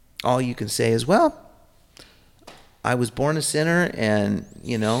 all you can say is, well, I was born a sinner, and,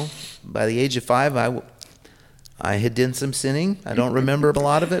 you know, by the age of 5, I had done some sinning. I don't remember a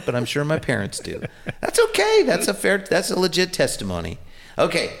lot of it, but I'm sure my parents do. That's okay. That's a legit testimony.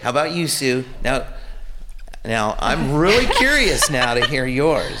 Okay, how about you, Sue? Now I'm really curious now to hear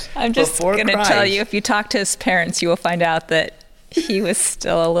yours. I'm just going to tell you, if you talk to his parents, you will find out that he was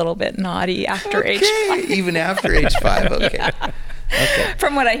still a little bit naughty after age 5. Even after age 5, okay. Yeah. Okay.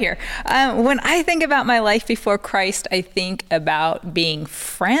 From what I hear. When I think about my life before Christ, I think about being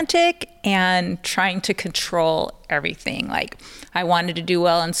frantic and trying to control everything. Like, I wanted to do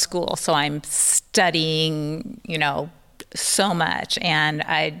well in school, so I'm studying, so much, and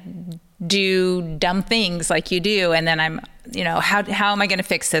I do dumb things like you do, and then I'm, how am I going to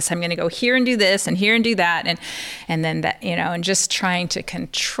fix this? I'm going to go here and do this and here and do that, and then that, and just trying to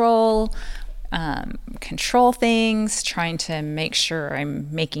control things, trying to make sure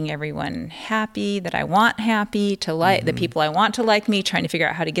I'm making everyone happy, that I want happy, to like the people I want to like me, trying to figure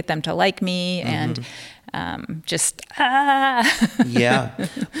out how to get them to like me, and Yeah.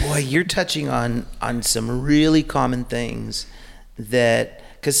 Boy, you're touching on some really common things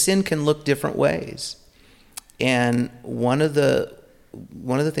because sin can look different ways. And one of the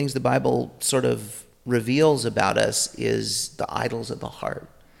things the Bible sort of reveals about us is the idols of the heart.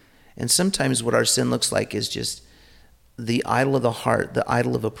 And sometimes what our sin looks like is just the idol of the heart, the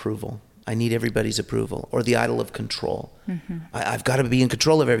idol of approval. I need everybody's approval. Or the idol of control. Mm-hmm. I've got to be in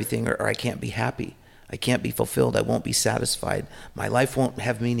control of everything, or I can't be happy. I can't be fulfilled. I won't be satisfied. My life won't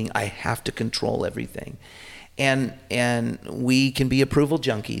have meaning. I have to control everything. And we can be approval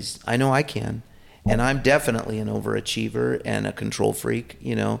junkies. I know I can. And I'm definitely an overachiever and a control freak,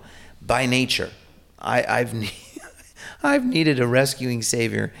 by nature. I've needed a rescuing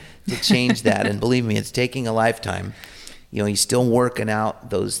Savior to change that. And believe me, it's taking a lifetime. He's still working out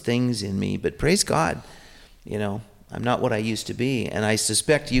those things in me. But praise God, I'm not what I used to be. And I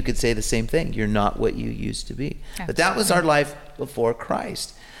suspect you could say the same thing. You're not what you used to be. Absolutely. But that was our life before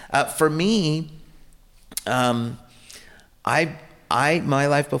Christ. For me, my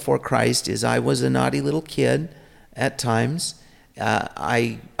life before Christ is I was a naughty little kid at times.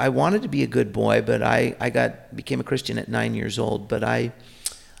 I wanted to be a good boy, but I became a Christian at 9 years old. But I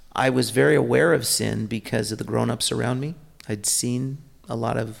was very aware of sin because of the grown-ups around me. I'd seen a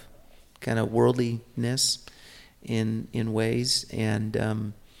lot of kind of worldliness in ways,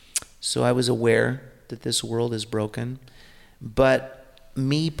 and so I was aware that this world is broken. But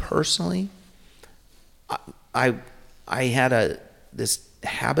me personally, I had this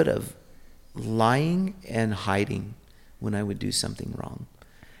habit of lying and hiding when I would do something wrong.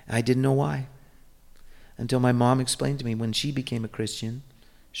 And I didn't know why, until my mom explained to me when she became a Christian,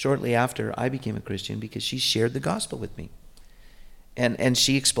 shortly after I became a Christian, because she shared the gospel with me. And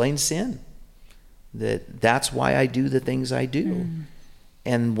she explained sin. That's why I do the things I do.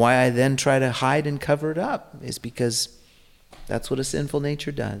 And why I then try to hide and cover it up is because that's what a sinful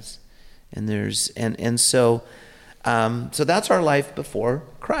nature does. And so that's our life before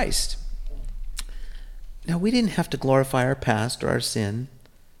Christ. Now, we didn't have to glorify our past or our sin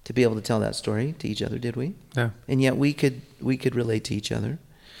to be able to tell that story to each other, did we? No. And yet we could relate to each other.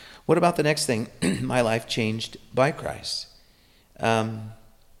 What about the next thing? My life changed by Christ.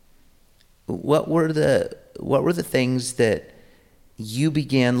 What were the things that you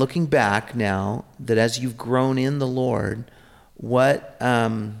began looking back now, that as you've grown in the Lord, what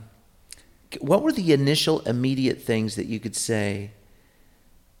were the initial immediate things that you could say,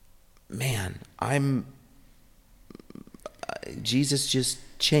 man, Jesus just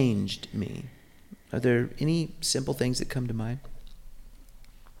changed me? Are there any simple things that come to mind?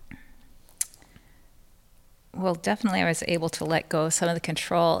 Well, definitely I was able to let go of some of the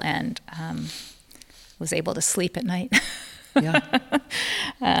control and was able to sleep at night. Yeah.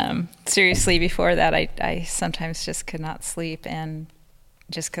 Seriously, before that, I sometimes just could not sleep, and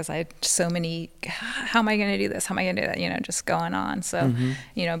just because I had so many, how am I going to do this? How am I going to do that? Just going on. So,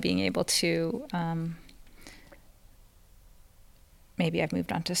 being able to, maybe I've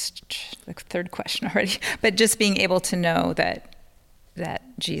moved on to the third question already, but just being able to know that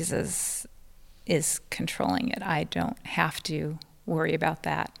Jesus is controlling it. I don't have to worry about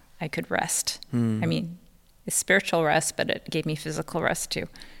that. I could rest. I mean, it's spiritual rest, but it gave me physical rest too.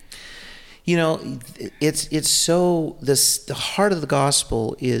 It's so, the heart of the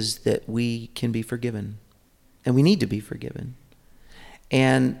gospel is that we can be forgiven, and we need to be forgiven.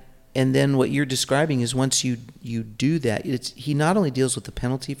 And then what you're describing is once you do that, he not only deals with the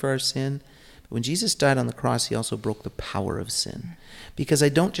penalty for our sin, but when Jesus died on the cross, he also broke the power of sin. Because I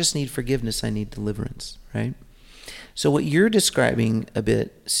don't just need forgiveness, I need deliverance, right? So what you're describing a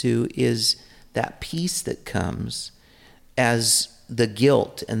bit, Sue, is that peace that comes as the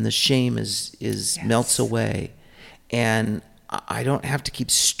guilt and the shame is yes. melts away. And I don't have to keep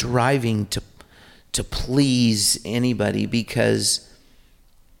striving to please anybody, because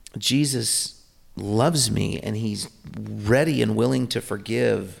Jesus loves me and he's ready and willing to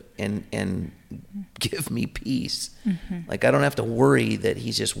forgive and give me peace. Like, I don't have to worry that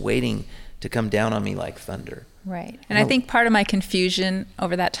he's just waiting to come down on me like thunder. Right. And I think part of my confusion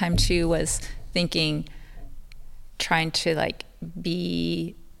over that time too was trying to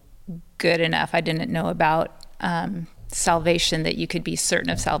be good enough. I didn't know about salvation, that you could be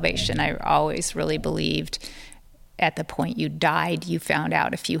certain of salvation. I always really believed at the point you died, you found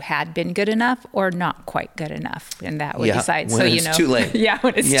out if you had been good enough or not quite good enough, and that would decide. When it's too late.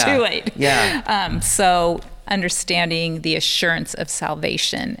 When it's too late. Yeah. So understanding the assurance of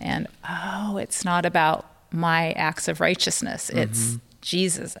salvation, and it's not about my acts of righteousness; it's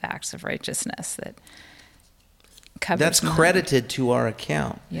Jesus' acts of righteousness that covers. That's credited to our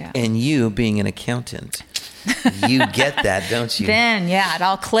account. Yeah. And you, being an accountant, you get that, don't you? Then, it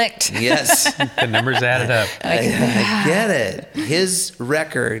all clicked. Yes. The numbers added up. I get it. His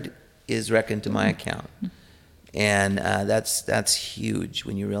record is reckoned to my account. And that's huge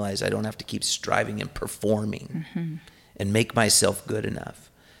when you realize I don't have to keep striving and performing and make myself good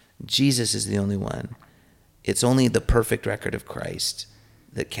enough. Jesus is the only one. It's only the perfect record of Christ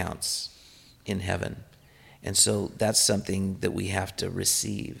that counts in heaven. And so that's something that we have to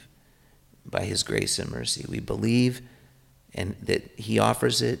receive by his grace and mercy. We believe and that he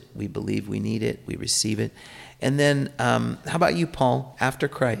offers it. We believe we need it. We receive it. And then how about you, Paul, after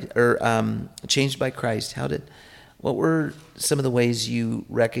Christ, or changed by Christ? What were some of the ways you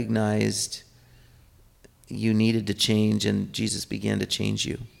recognized you needed to change and Jesus began to change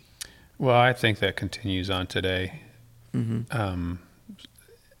you? Well, I think that continues on today.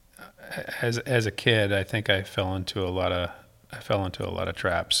 As a kid, I think I fell into a lot of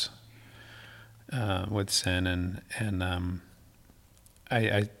traps with sin, and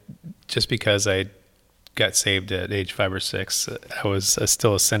I just because I got saved at age 5 or 6, I was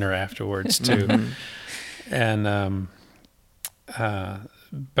still a sinner afterwards too. And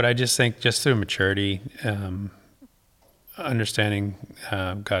but I just think just through maturity, understanding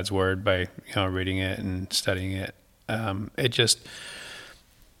God's word by reading it and studying it,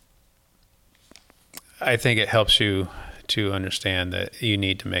 I think it helps you to understand that you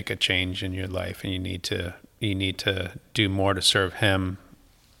need to make a change in your life, and you need to do more to serve him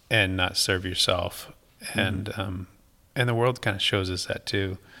and not serve yourself. And the world kind of shows us that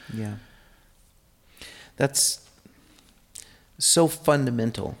too. Yeah. That's so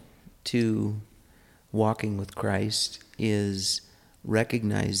fundamental to walking with Christ, is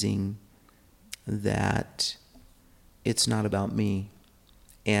recognizing that it's not about me,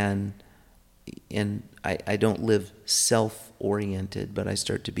 and and I don't live self-oriented, but I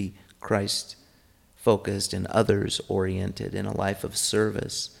start to be Christ-focused and others-oriented in a life of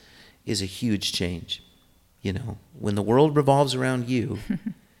service, is a huge change. You know, when the world revolves around you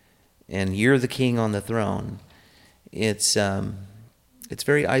and you're the king on the throne, it's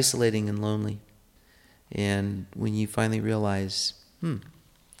very isolating and lonely. And when you finally realize,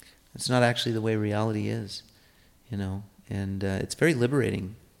 it's not actually the way reality is, you know, and it's very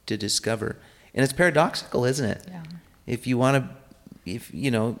liberating to discover. And it's paradoxical, isn't it? Yeah. If you want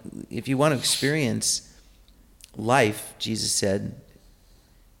to experience life, Jesus said,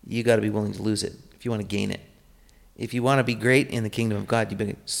 you got to be willing to lose it if you want to gain it. If you want to be great in the kingdom of God, you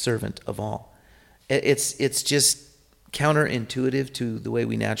be a servant of all. It's just counterintuitive to the way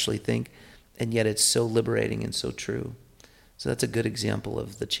we naturally think, and yet it's so liberating and so true. So that's a good example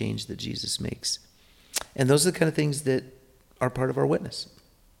of the change that Jesus makes. And those are the kind of things that are part of our witness,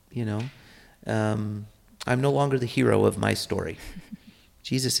 you know. I'm no longer the hero of my story.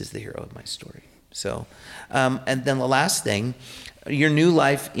 Jesus is the hero of my story. So, and then the last thing, your new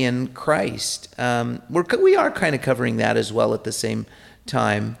life in Christ. We are kind of covering that as well at the same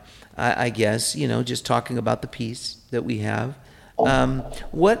time, I guess, you know, just talking about the peace that we have.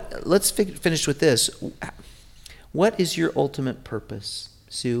 Let's finish with this. What is your ultimate purpose,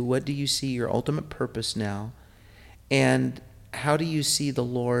 Sue? What do you see your ultimate purpose now? And how do you see the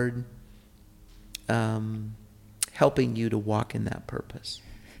Lord helping you to walk in that purpose?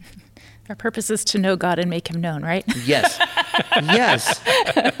 Our purpose is to know God and make him known, right? Yes. Yes.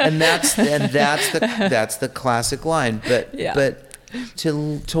 And that's the classic line. But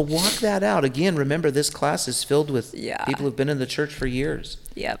to walk that out, again, remember this class is filled with people who've been in the church for years.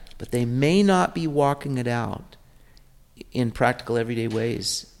 Yep. But they may not be walking it out in practical everyday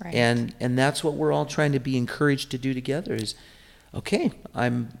ways. Right. And that's what we're all trying to be encouraged to do together is, okay,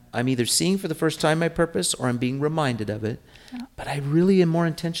 I'm either seeing for the first time my purpose or I'm being reminded of it. But I really am more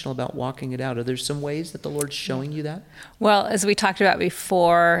intentional about walking it out. Are there some ways that the Lord's showing you that? Well, as we talked about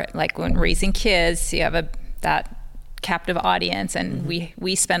before, like when raising kids, you have that captive audience, and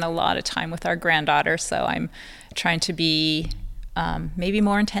we spend a lot of time with our granddaughter, so I'm trying to be maybe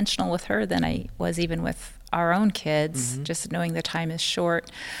more intentional with her than I was even with our own kids, just knowing the time is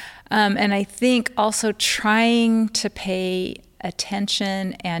short. And I think also trying to pay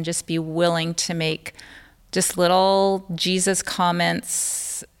attention and just be willing to make just little Jesus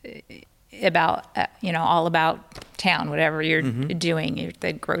comments about, all about town, whatever you're doing, you're at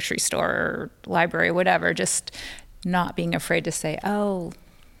the grocery store or library, whatever, just not being afraid to say, oh,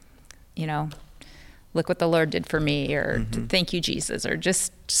 look what the Lord did for me, or thank you, Jesus, or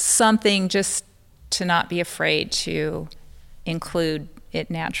just something, just to not be afraid to include it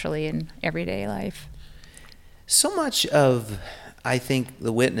naturally in everyday life. So much of, I think,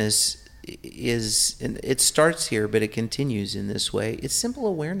 the witness is, and it starts here, but it continues in this way, it's simple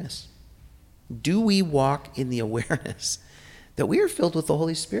awareness. Do we walk in the awareness that we are filled with the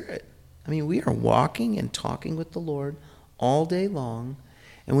Holy Spirit? I mean, we are walking and talking with the Lord all day long.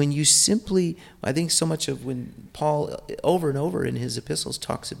 And when you simply, I think so much of when Paul over and over in his epistles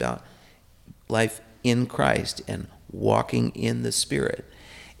talks about life in Christ and walking in the Spirit,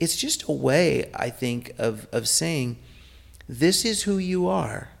 it's just a way, I think, of saying, this is who you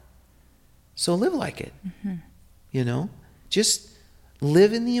are. So live like it, just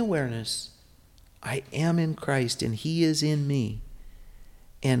live in the awareness. I am in Christ and he is in me.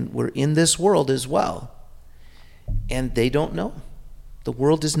 And we're in this world as well. And they don't know. The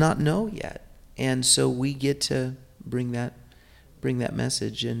world does not know yet. And so we get to bring that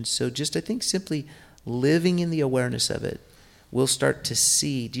message. And so just, I think, simply living in the awareness of it, we'll start to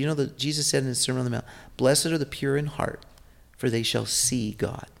see. Do you know that Jesus said in his Sermon on the Mount, blessed are the pure in heart, for they shall see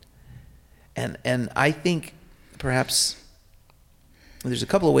God. And I think perhaps there's a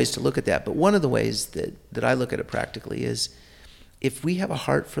couple of ways to look at that, but one of the ways that I look at it practically is if we have a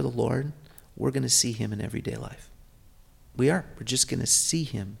heart for the Lord, we're going to see him in everyday life. We're just going to see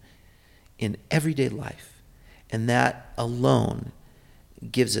him in everyday life. And that alone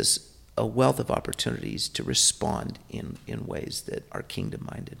gives us a wealth of opportunities to respond in ways that are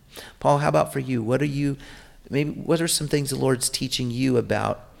kingdom-minded. Paul, how about for you? What are some things the Lord's teaching you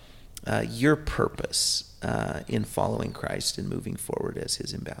about your purpose in following Christ and moving forward as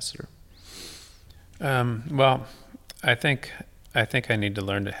his ambassador? Well, I think I need to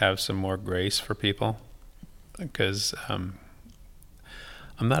learn to have some more grace for people, because I'm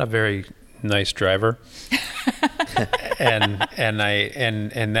not a very nice driver. and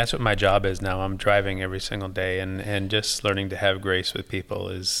that's what my job is now. I'm driving every single day, and just learning to have grace with people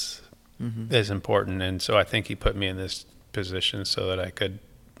is important. And so I think he put me in this position so that I could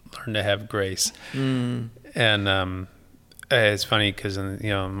learn to have grace. And it's funny because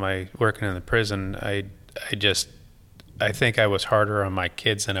my working in the prison, I think I was harder on my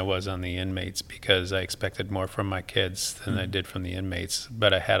kids than I was on the inmates because I expected more from my kids than I did from the inmates.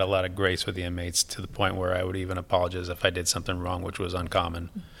 But I had a lot of grace with the inmates to the point where I would even apologize if I did something wrong, which was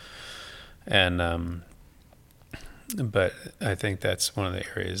uncommon. And but I think that's one of the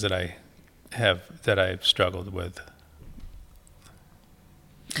areas that I've struggled with.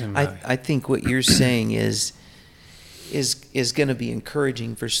 I think what you're saying is going to be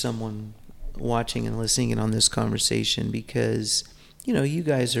encouraging for someone watching and listening in on this conversation, because you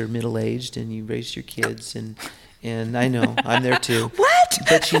guys are middle-aged and you raised your kids, and I know I'm there too. What?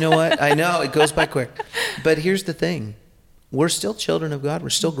 But you know what? I know it goes by quick. But here's the thing. We're still children of God. We're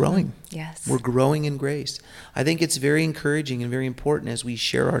still growing. Yes. We're growing in grace. I think it's very encouraging and very important as we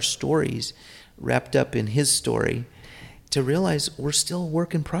share our stories wrapped up in His story to realize we're still a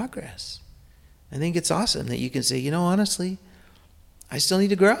work in progress. I think it's awesome that you can say, honestly, I still need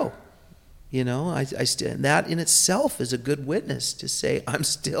to grow. That in itself is a good witness to say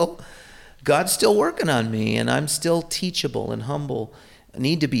God's still working on me, and I'm still teachable and humble. I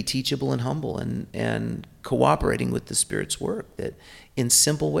need to be teachable and humble and cooperating with the Spirit's work, that in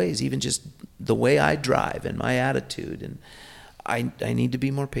simple ways, even just the way I drive and my attitude, and I need to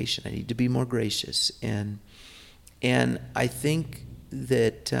be more patient. I need to be more gracious. And I think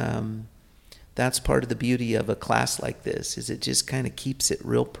that that's part of the beauty of a class like this, is it just kind of keeps it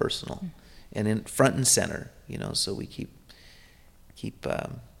real personal and in front and center, so we keep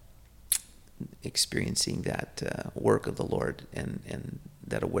experiencing that work of the Lord and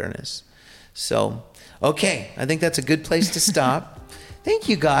that awareness. So, okay, I think that's a good place to stop. Thank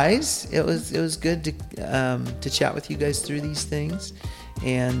you, guys. It was good to chat with you guys through these things.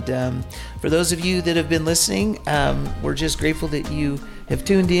 And for those of you that have been listening, we're just grateful that you have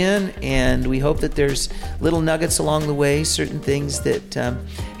tuned in, and we hope that there's little nuggets along the way, certain things that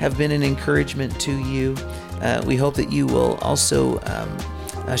have been an encouragement to you. We hope that you will also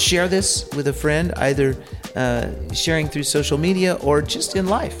share this with a friend, either sharing through social media or just in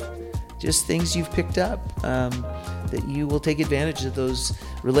life, just things you've picked up, that you will take advantage of those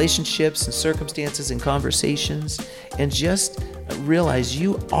relationships and circumstances and conversations, and just realize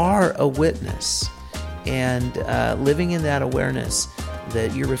you are a witness, and living in that awareness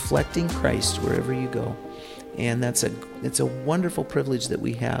that you're reflecting Christ wherever you go. And it's a wonderful privilege that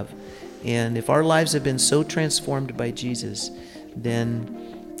we have. And if our lives have been so transformed by Jesus,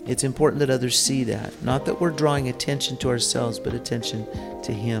 then it's important that others see that. Not that we're drawing attention to ourselves, but attention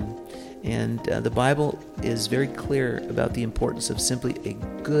to Him. And the Bible is very clear about the importance of simply a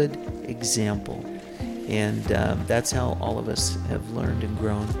good example. And that's how all of us have learned and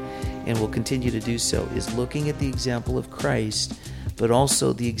grown, and will continue to do so, is looking at the example of Christ, but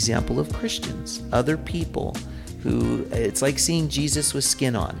also the example of Christians, other people who, it's like seeing Jesus with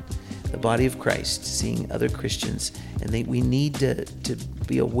skin on, the body of Christ, seeing other Christians. And we need to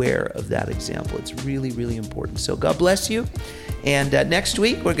be aware of that example. It's really, really important. So God bless you. And next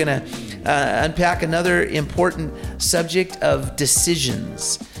week, we're going to unpack another important subject of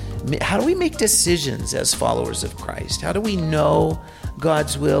decisions. How do we make decisions as followers of Christ? How do we know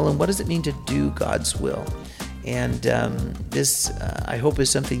God's will, and what does it mean to do God's will? And this, I hope,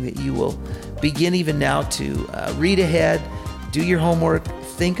 is something that you will begin even now to read ahead, do your homework,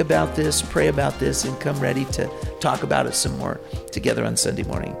 think about this, pray about this, and come ready to talk about it some more together on Sunday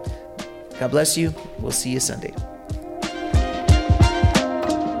morning. God bless you. We'll see you Sunday.